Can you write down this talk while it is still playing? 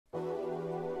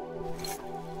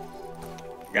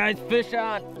Guys, fish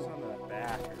on.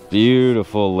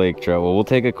 Beautiful lake trout. Well, we'll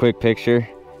take a quick picture.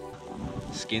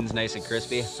 Skin's nice and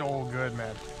crispy. So good,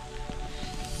 man.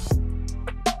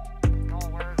 Oh,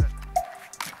 where is it?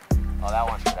 Oh, that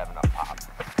one should have enough pop.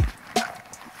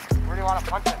 Where do you want to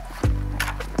punch it?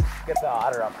 Get the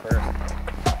otter up first.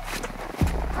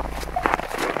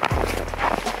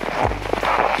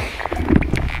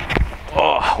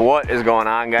 Oh, what is going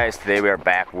on, guys? Today we are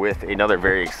back with another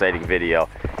very exciting video.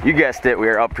 You guessed it, we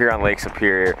are up here on Lake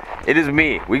Superior. It is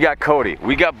me, we got Cody,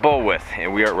 we got Boley,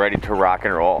 and we are ready to rock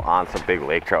and roll on some big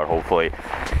lake trout, hopefully.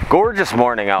 Gorgeous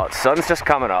morning out, sun's just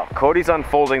coming up. Cody's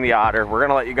unfolding the otter. We're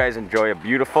gonna let you guys enjoy a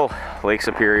beautiful Lake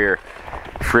Superior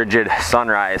frigid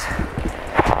sunrise.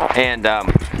 And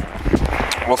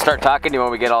we'll start talking to you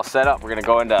when we get all set up. We're gonna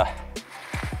go into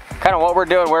kind of what we're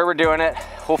doing, where we're doing it,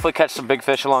 hopefully catch some big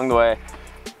fish along the way,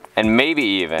 and maybe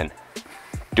even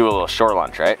do a little shore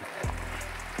lunch, right?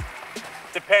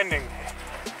 Depending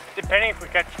if we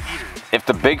catch eaters. If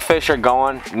the big fish are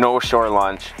going, no shore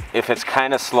lunch. If it's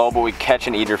kind of slow, but we catch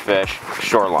an eater fish,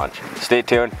 shore lunch. Stay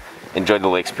tuned, enjoy the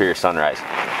Lake Superior sunrise.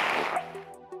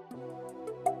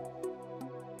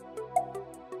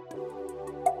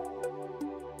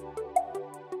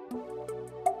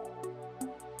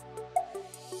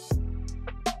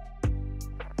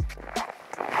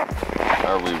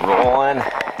 Are we rolling?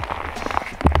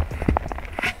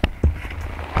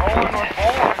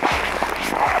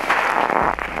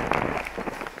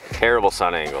 Terrible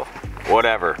sun angle.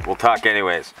 Whatever, we'll talk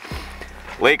anyways.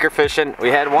 Laker fishing, we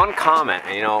had one comment,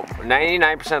 and you know,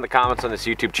 99% of the comments on this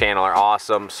YouTube channel are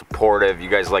awesome, supportive, you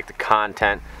guys like the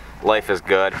content, life is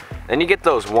good. Then you get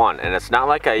those one, and it's not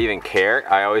like I even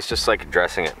care, I always just like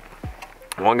addressing it.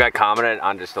 One guy commented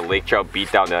on just a lake trout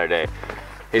beatdown the other day.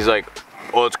 He's like,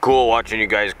 well, it's cool watching you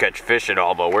guys catch fish and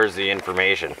all, but where's the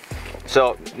information?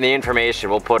 So the information,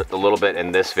 we'll put a little bit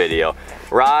in this video.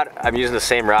 Rod, I'm using the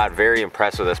same rod, very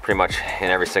impressed with this pretty much in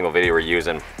every single video we're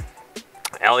using.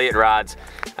 Elliott rods,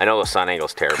 I know the sun angle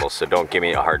is terrible, so don't give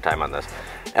me a hard time on this.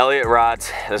 Elliott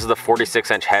rods, this is the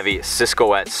 46-inch heavy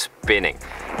Ciscoette spinning.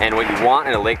 And what you want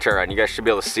in a lake trout rod, and you guys should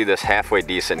be able to see this halfway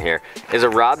decent here, is a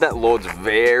rod that loads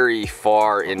very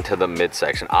far into the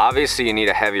midsection. Obviously you need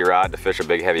a heavy rod to fish a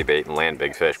big heavy bait and land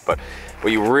big fish, but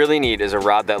what you really need is a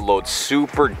rod that loads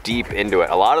super deep into it.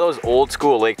 A lot of those old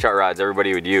school lake trout rods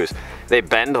everybody would use, they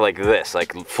bend like this,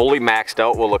 like fully maxed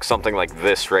out will look something like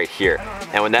this right here.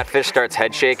 And when that fish starts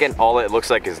head shaking, all it looks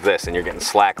like is this, and you're getting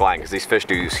slack line because these fish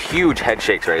do these huge head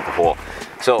shakes right at the hole.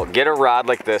 So get a rod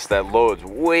like this that loads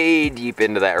way deep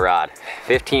into that rod.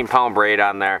 15-pound braid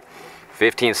on there,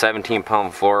 15,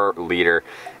 17-pound floor leader.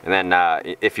 And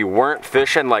then if you weren't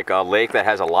fishing like a lake that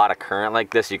has a lot of current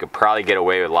like this, you could probably get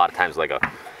away with a lot of times like a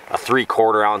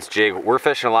 3/4 ounce jig. We're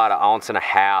fishing a lot of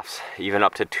 1.5 ounce, even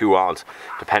up to 2 ounce,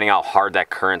 depending how hard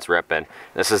that current's ripping.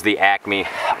 This is the Acme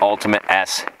Ultimate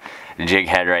S jig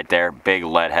head right there. Big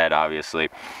lead head, obviously.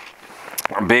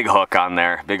 Big hook on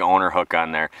there, big owner hook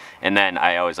on there. And then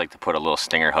I always like to put a little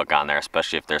stinger hook on there,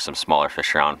 especially if there's some smaller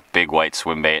fish around. Big white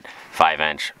swim bait,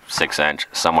 5-inch, 6-inch,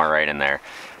 somewhere right in there.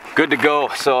 Good to go.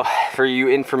 So for you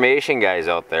information guys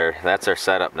out there, that's our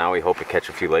setup. Now we hope to catch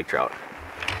a few lake trout.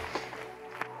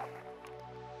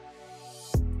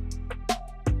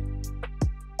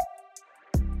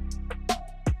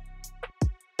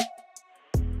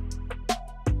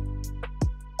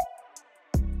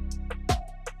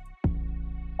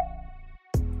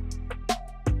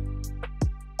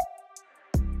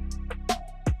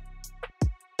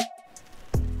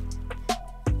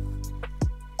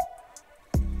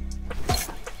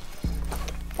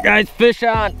 Guys, fish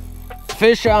on,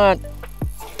 fish on.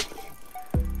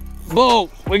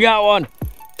 Bull, we got one.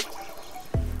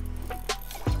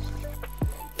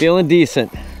 Feeling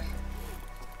decent.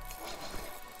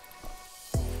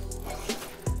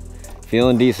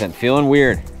 Feeling decent, feeling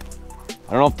weird.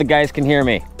 I don't know if the guys can hear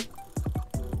me.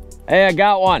 Hey, I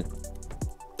got one.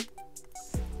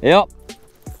 Yep.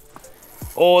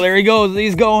 Oh, there he goes,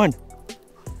 he's going.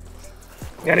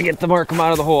 Gotta get the mark him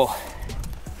out of the hole.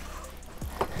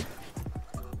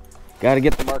 Gotta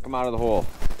get the mark him out of the hole.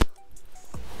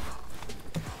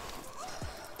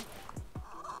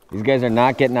 These guys are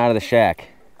not getting out of the shack.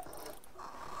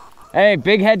 Hey,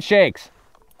 big head shakes.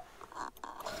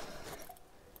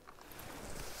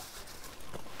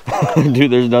 Dude,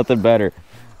 there's nothing better.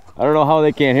 I don't know how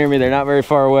they can't hear me. They're not very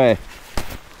far away.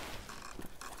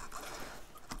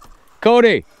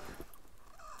 Cody.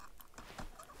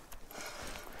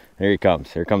 Here he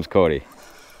comes. Here comes Cody.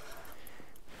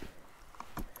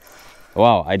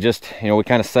 Wow, I just, you know, we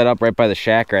kind of set up right by the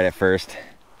shack right at first.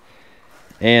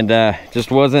 And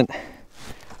just wasn't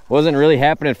wasn't really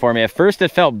happening for me. At first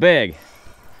it felt big.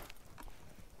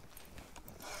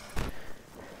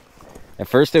 At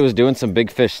first it was doing some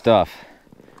big fish stuff.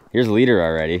 Here's leader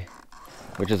already,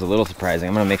 which is a little surprising.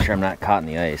 I'm gonna make sure I'm not caught in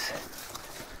the ice.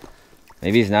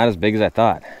 Maybe he's not as big as I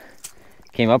thought.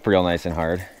 Came up real nice and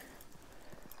hard.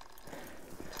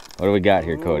 What do we got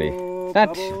here, Cody?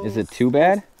 Is it too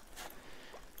bad?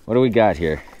 What do we got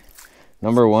here?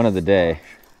 Number one of the day.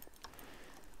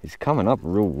 He's coming up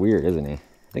real weird, isn't he?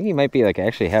 I think he might be like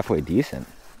actually halfway decent.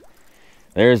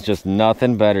 There's just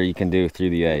nothing better you can do through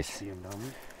the ice.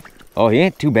 Oh, he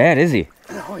ain't too bad, is he?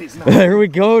 No, he's not. There we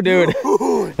go, dude.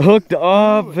 Hooked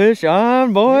up, fish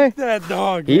on, boy. Get that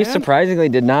dog, He man. surprisingly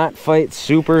did not fight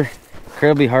super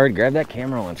incredibly hard. Grab that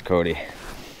camera lens, Cody.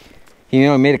 He,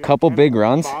 made a couple big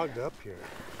runs. Fogged up here.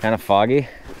 Kind of foggy.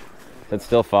 Is it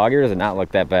still foggy or does it not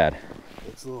look that bad?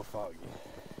 It's a little foggy.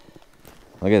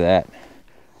 Look at that.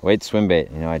 White swim bait.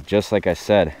 Just like I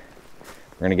said,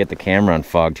 we're gonna get the camera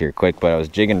unfogged here quick, but I was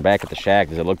jigging back at the shack.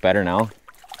 Does it look better now?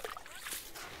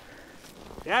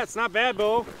 Yeah, it's not bad,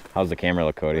 Bo. How's the camera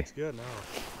look, Cody? It's good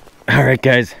now. All right,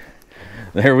 guys.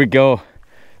 There we go.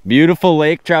 Beautiful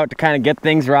lake trout to kind of get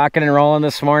things rocking and rolling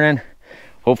this morning.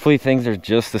 Hopefully things are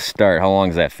just the start. How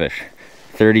long is that fish?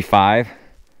 35?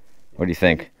 What do you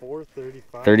think? 34,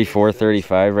 35. 34,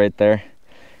 35 right there.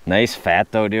 Nice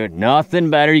fat though, dude. Nothing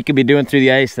better you could be doing through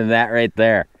the ice than that right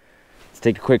there. Let's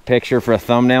take a quick picture for a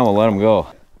thumbnail. We'll let them go.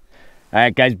 All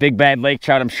right, guys, big bad lake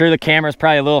trout. I'm sure the camera's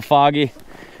probably a little foggy.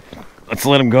 Let's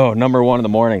let them go. Number one in the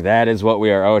morning. That is what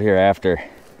we are out here after.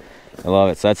 I love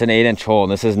it. So that's an 8-inch hole,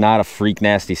 and this is not a freak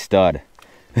nasty stud.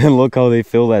 And look how they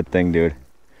fill that thing, dude.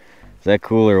 Is that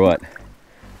cool or what?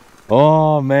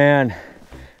 Oh, man.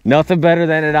 Nothing better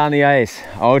than it on the ice.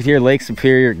 Out here, Lake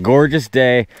Superior. Gorgeous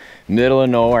day. Middle of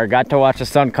nowhere. Got to watch the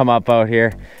sun come up out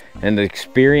here. And the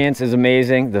experience is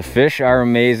amazing. The fish are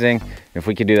amazing. If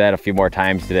we could do that a few more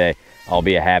times today, I'll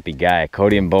be a happy guy.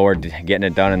 Cody and Bo are getting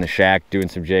it done in the shack, doing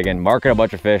some jigging, marking a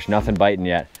bunch of fish, nothing biting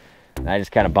yet. And I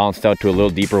just kind of bounced out to a little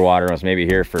deeper water. I was maybe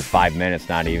here for 5 minutes,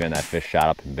 not even. That fish shot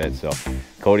up and bit. So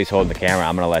Cody's holding the camera.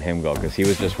 I'm gonna let him go because he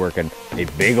was just working a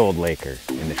big old laker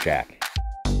in the shack.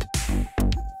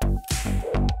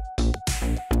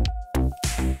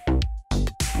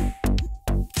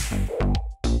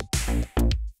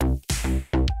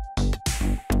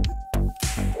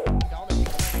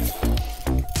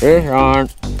 Fish on.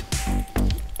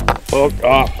 Hooked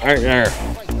up right there.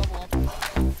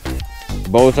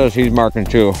 Bo says he's marking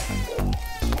too.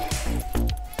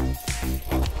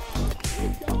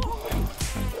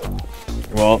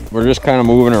 Well, we're just kind of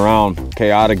moving around.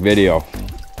 Chaotic video.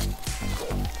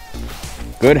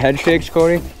 Good head shakes,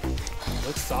 Cody.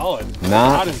 Looks solid.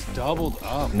 Not Rod is doubled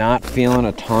up. Not feeling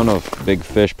a ton of big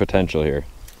fish potential here.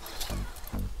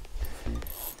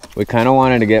 We kind of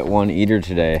wanted to get one eater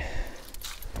today.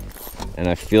 And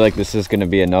I feel like this is going to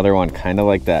be another one kind of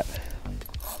like that.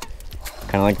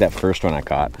 Kind of like that first one I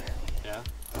caught. Yeah.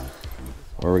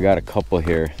 Where we got a couple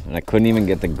here. And I couldn't even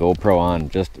get the GoPro on.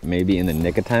 Just maybe in the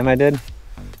nick of time I did.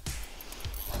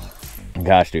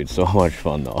 Gosh, dude, so much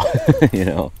fun though.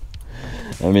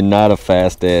 I mean, not a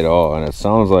fast day at all. And it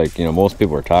sounds like, most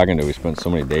people we're talking to, we spent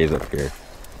so many days up here.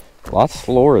 A lot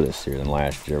slower this year than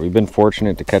last year. We've been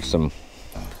fortunate to catch some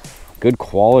good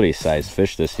quality size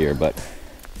fish this year, but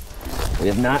we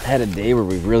have not had a day where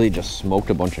we've really just smoked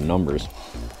a bunch of numbers.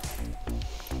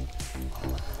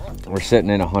 We're sitting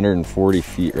in 140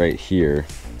 feet right here.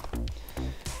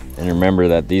 And remember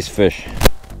that these fish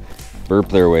burp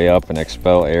their way up and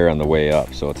expel air on the way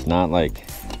up. So it's not like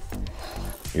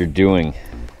you're doing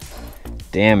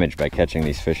damage by catching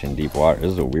these fish in deep water.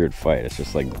 This is a weird fight. It's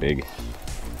just like big,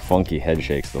 funky head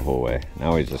shakes the whole way.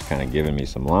 Now he's just kind of giving me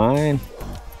some line.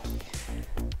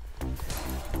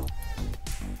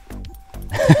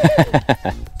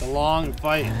 It's a long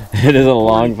fight. It is a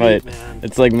long fight. Man.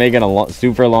 It's like making a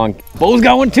super long. Bo's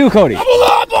got one too, Cody. Double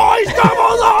up, boys!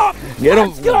 Double up! Get him.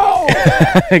 Let's go!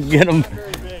 Get him.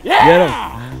 Yeah! Get him.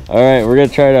 All right, we're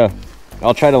gonna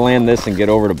I'll try to land this and get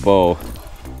over to Bo.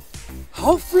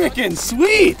 How freaking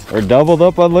sweet! We're doubled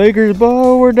up on Lakers,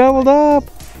 Bo. We're doubled up.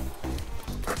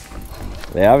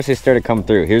 They obviously started coming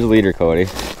through. Here's leader, Cody.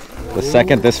 The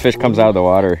second this fish comes out of the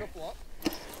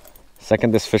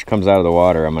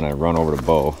water, I'm gonna run over to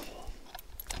Bo.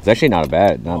 It's actually not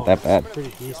that bad.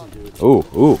 Pretty decent, dude.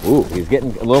 Ooh, he's getting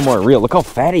a little more real. Look how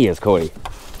fat he is, Cody.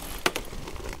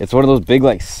 It's one of those big,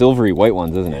 like, silvery white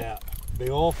ones, isn't it? Yeah, big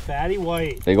old fatty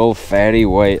white. Big old fatty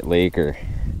white laker.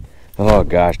 Oh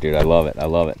gosh, dude, I love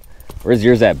it. Where's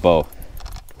yours at, Bo?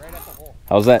 Right at the hole.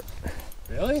 How's that?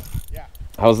 Really? Yeah.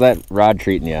 How's that rod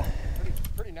treating you?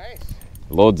 Pretty nice.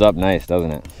 Loads up nice,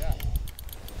 doesn't it? Yeah.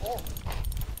 Oh,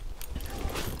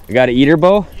 You got an eater,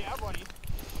 Bo? Yeah, buddy.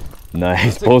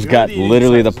 Nice. Bo's got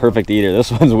literally the perfect eater. This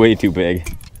one's way too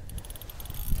big.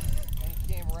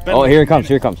 Oh, here it comes.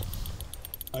 Here it comes.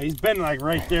 Oh, he's been like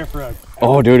right there for a...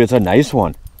 Oh, dude, it's a nice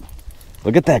one.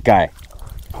 Look at that guy.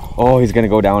 Oh, he's going to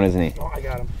go down, isn't he? Oh, I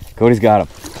got him. Cody's got him.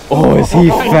 Oh, is he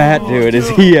fat, dude? Is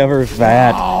he ever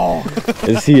fat? Wow.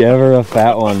 Is he ever a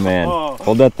fat one, man?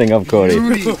 Hold that thing up,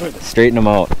 Cody. Straighten him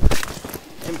out.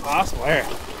 Impossible. There.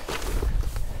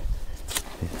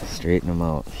 Straighten him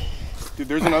out. Dude,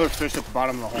 there's another fish at the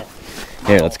bottom of the hole.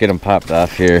 Here, let's get him popped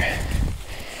off here.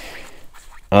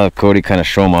 Cody, kind of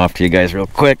show him off to you guys real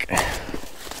quick.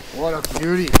 What a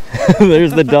beauty.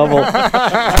 There's the double.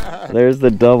 There's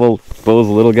the double. Bo's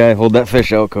little guy. Hold that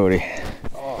fish out, Cody.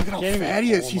 Oh, look at how fat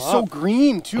he is. He's so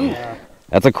green, too. Yeah.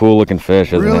 That's a cool looking fish,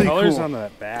 isn't Really it? Colors cool. on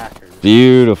the back.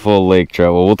 Beautiful lake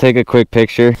trout. Well, we'll take a quick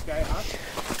picture.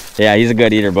 Yeah, he's a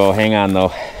good eater, Bo. Hang on,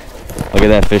 though. Look at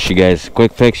that fish, you guys.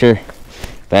 Quick picture.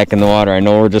 Back in the water. I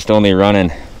know we're just only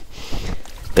running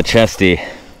the chesty.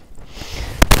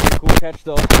 Cool catch,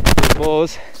 though.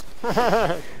 Bo's.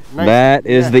 Nice, That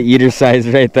is the eater size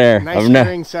right there. nice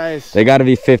earring size. They got to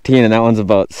be 15, and that one's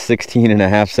about 16 and a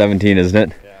half, 17, isn't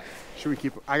it? Yeah. Should we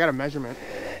keep... I got a measurement.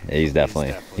 Yeah, he's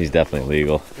definitely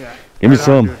legal. Yeah. Give me Right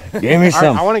on, some. dude. Give me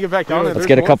some. I want to get back down there. Let's There's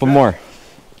get a couple fish. more.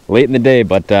 Late in the day,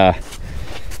 but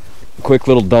quick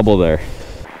little double there.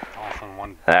 Awesome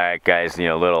one. All right, guys,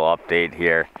 little update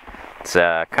here. It's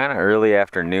kind of early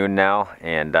afternoon now,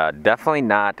 and definitely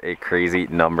not a crazy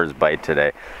numbers bite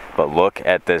today. But look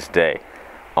at this day.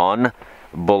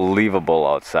 Unbelievable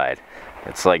outside.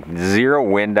 It's like zero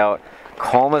wind out,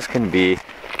 calm as can be.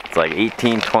 It's like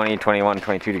 18, 20, 21,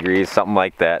 22 degrees, something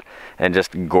like that, and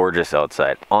just gorgeous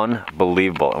outside.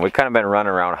 Unbelievable. And we've kind of been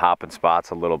running around hopping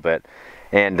spots a little bit,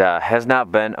 and has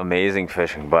not been amazing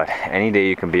fishing, but any day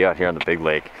you can be out here on the big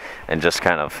lake and just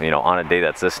kind of, on a day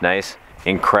that's this nice,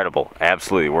 incredible,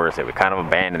 absolutely worth it. We kind of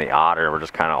abandoned the otter. We're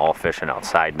just kind of all fishing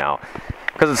outside now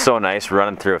because it's so nice,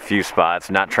 running through a few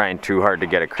spots, not trying too hard to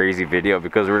get a crazy video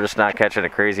because we're just not catching a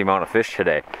crazy amount of fish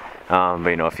today. But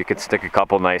if you could stick a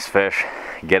couple nice fish,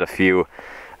 get a few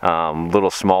little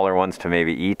smaller ones to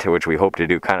maybe eat, which we hope to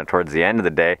do kind of towards the end of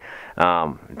the day,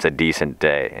 it's a decent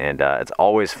day. And it's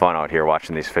always fun out here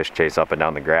watching these fish chase up and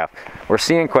down the graph. We're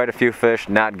seeing quite a few fish,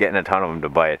 not getting a ton of them to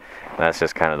bite. That's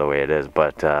just kind of the way it is.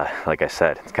 But like I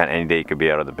said, it's kind of any day you could be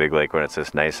out on the big lake when it's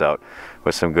this nice out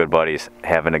with some good buddies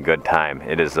having a good time.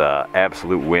 It is an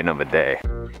absolute win of a day.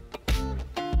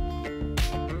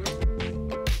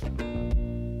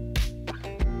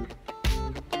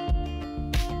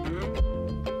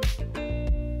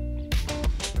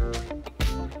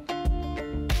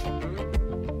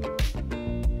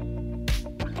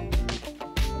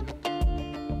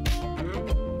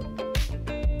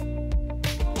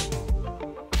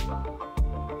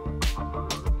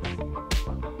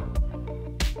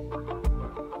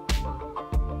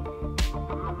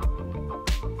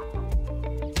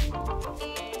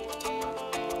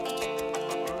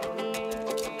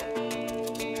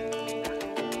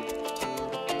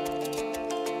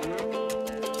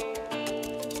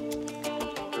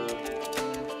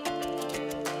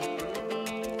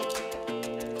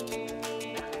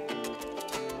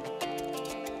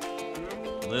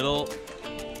 Little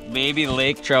baby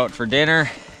lake trout for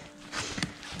dinner,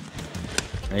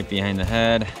 right behind the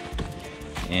head.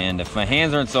 And if my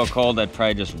hands aren't so cold, I'd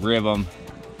probably just rib them.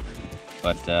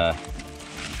 But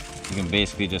you can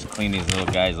basically just clean these little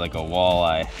guys like a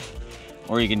walleye,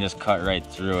 or you can just cut right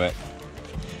through it.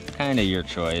 Kind of your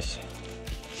choice.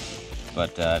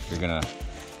 But if you're gonna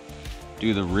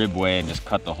do the rib way and just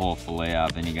cut the whole fillet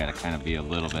off, then you gotta kind of be a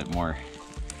little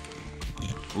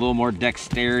more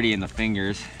dexterity in the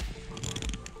fingers.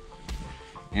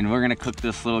 And we're gonna cook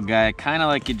this little guy kind of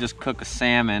like you just cook a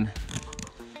salmon,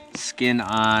 skin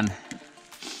on,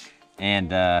 and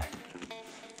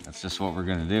that's just what we're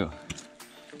gonna do.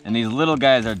 And these little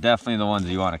guys are definitely the ones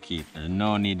you want to keep. There's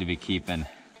no need to be keeping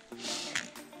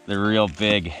the real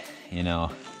big,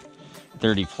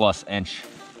 30+ inch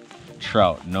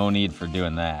trout. No need for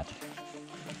doing that.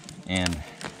 And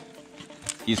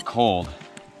he's cold.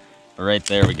 But right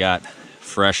there we got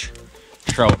fresh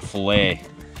trout fillet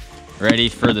ready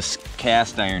for the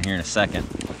cast iron here in a second.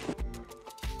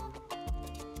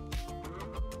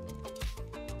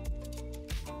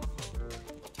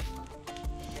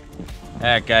 All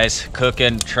right, guys,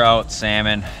 cooking trout,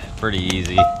 salmon, pretty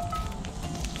easy.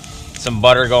 Some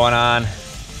butter going on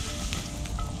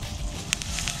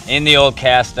in the old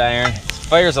cast iron. This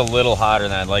fire's a little hotter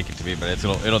than I'd like it to be, but it's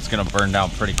gonna burn down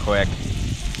pretty quick.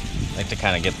 I like to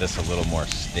kind of get this a little more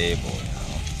stable,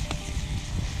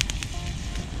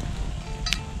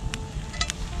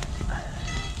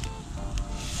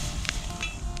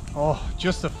 Oh,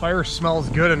 just the fire smells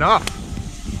good enough,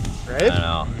 right? I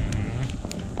know.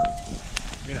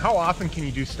 I mean, how often can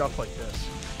you do stuff like this?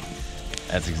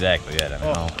 That's exactly it. I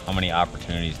don't know. How many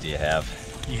opportunities do you have?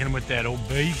 You hit him with that old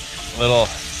bait. Little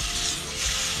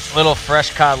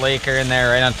fresh caught laker in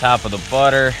there right on top of the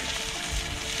butter.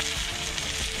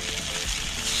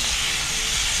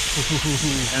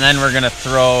 And then we're gonna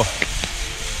throw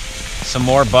some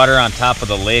more butter on top of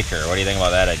the laker. What do you think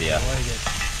about that idea? I like it.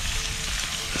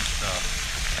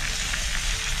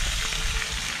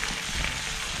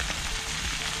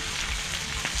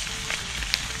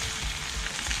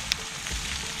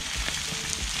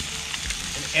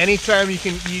 Anytime you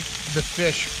can eat the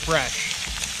fish fresh.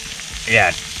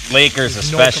 Yeah, Lakers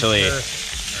There's no especially.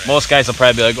 comparison. Most guys will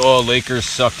probably be like, oh, Lakers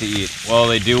suck to eat. Well,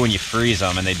 they do when you freeze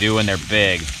them, and they do when they're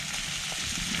big.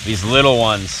 These little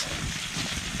ones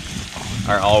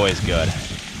are always good.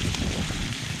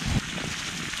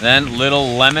 Then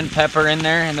little lemon pepper in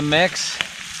there in the mix.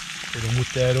 Hit him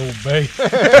with that old bait.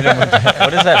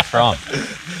 What is that from?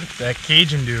 That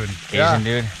Cajun dude. Cajun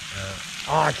dude?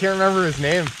 Oh, I can't remember his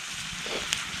name.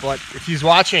 But if he's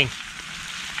watching,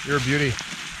 you're a beauty.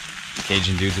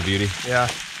 Cajun dude's a beauty. Yeah.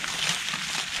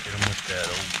 Hit him with that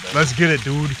old bait. Let's get it,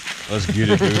 dude. Let's get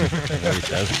it, dude. That's what he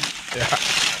says. Yeah.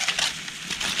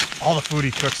 All the food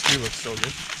he cooks too looks so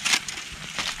good.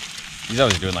 He's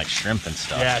always doing like shrimp and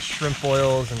stuff. Yeah, shrimp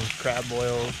boils and crab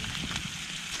boils.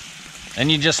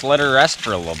 And you just let her rest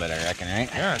for a little bit, I reckon, right?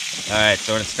 Yeah. All right,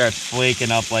 so when it starts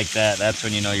flaking up like that, that's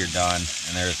when you know you're done.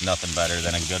 And there's nothing better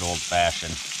than a good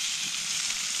old-fashioned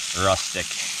rustic.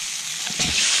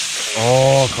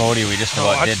 Oh, Cody, we just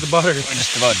about did the butter. we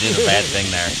just about did a bad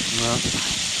thing there.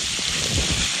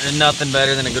 There's nothing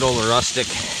better than a good old rustic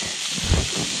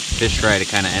fish fry to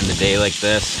kind of end the day like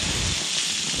this.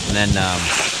 And then a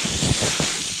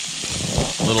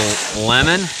little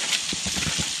lemon,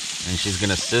 and she's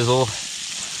gonna sizzle.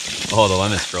 Oh, the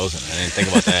lemon's frozen. I didn't think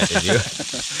about that, did you?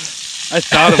 I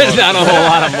thought about There's not a whole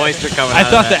lot of moisture coming out I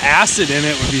thought of the that. acid in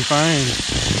it would be fine.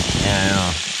 Yeah, I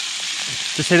know.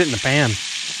 Just hit it in the pan.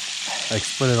 Like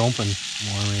split it open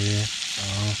more maybe.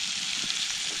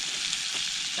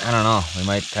 I don't know. We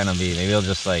might kind of be. Maybe we'll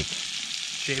just like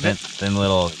Shave thin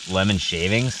little lemon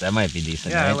shavings. That might be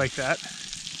decent. Yeah, right? I like that.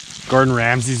 Gordon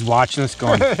Ramsay's watching us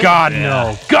going, God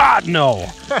no, God no.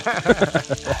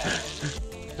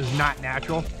 It's not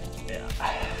natural. Yeah.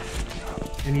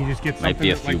 And you just get Might something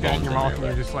be a few like that in bones your in mouth there,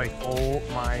 and you're just like, oh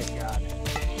my God.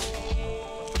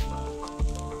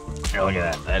 Here, look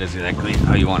at that. That is exactly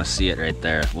how you want to see it right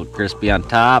there. A little crispy on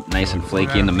top, nice and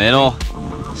flaky in the middle.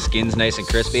 Skin's nice and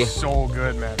crispy. So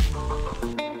good, man.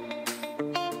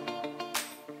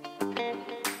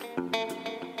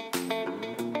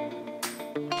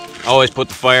 Always put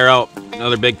the fire out.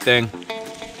 Another big thing.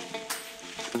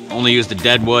 Only use the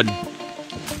dead wood.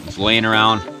 It's laying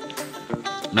around.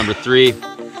 Number 3,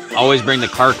 always bring the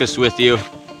carcass with you,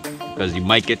 because you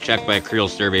might get checked by a creel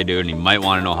survey dude and you might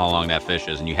want to know how long that fish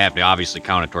is, and you have to obviously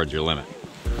count it towards your limit.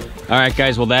 All right,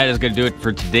 guys, well, that is going to do it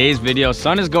for today's video.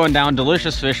 Sun is going down,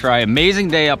 delicious fish fry, amazing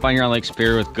day up on here on Lake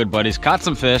Superior with good buddies. Caught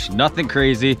some fish, nothing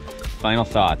crazy. Final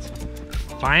thoughts.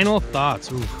 Final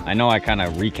thoughts. Ooh. I know I kind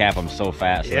of recap them so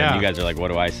fast. Yeah. And you guys are like,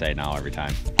 what do I say now every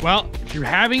time? Well, if you're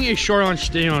having a shore lunch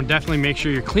day, definitely make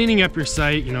sure you're cleaning up your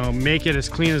site. Make it as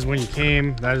clean as when you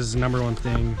came. That is the number one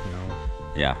thing.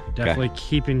 Yeah. Definitely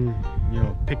keeping,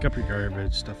 pick up your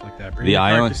garbage, stuff like that. Bring The the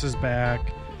island- carcasses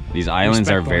back. These islands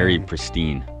are Respectful. very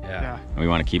pristine. Yeah. And we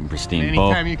want to keep them pristine.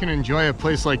 Anytime you can enjoy a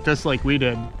place like this like we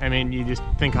did, I mean, you just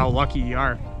think how lucky you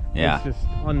are. Yeah. It's just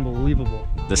unbelievable.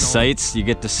 The sights you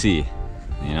get to see,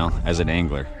 as an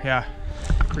angler. Yeah,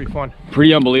 pretty fun.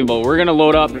 Pretty unbelievable. We're gonna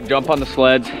load up, jump on the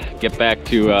sleds, get back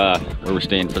to where we're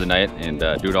staying for the night, and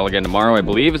do it all again tomorrow, I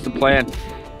believe is the plan.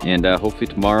 And hopefully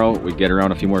tomorrow we get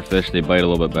around a few more fish, they bite a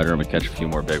little bit better, and we catch a few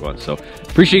more big ones. So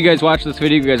appreciate you guys watching this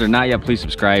video. If you guys are not yet, please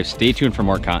subscribe. Stay tuned for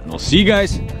more content. We'll see you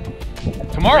guys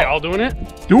tomorrow. All doing it?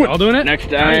 Do it. All doing it? Next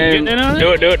Are you time. getting in on it?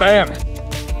 Do it. Bam.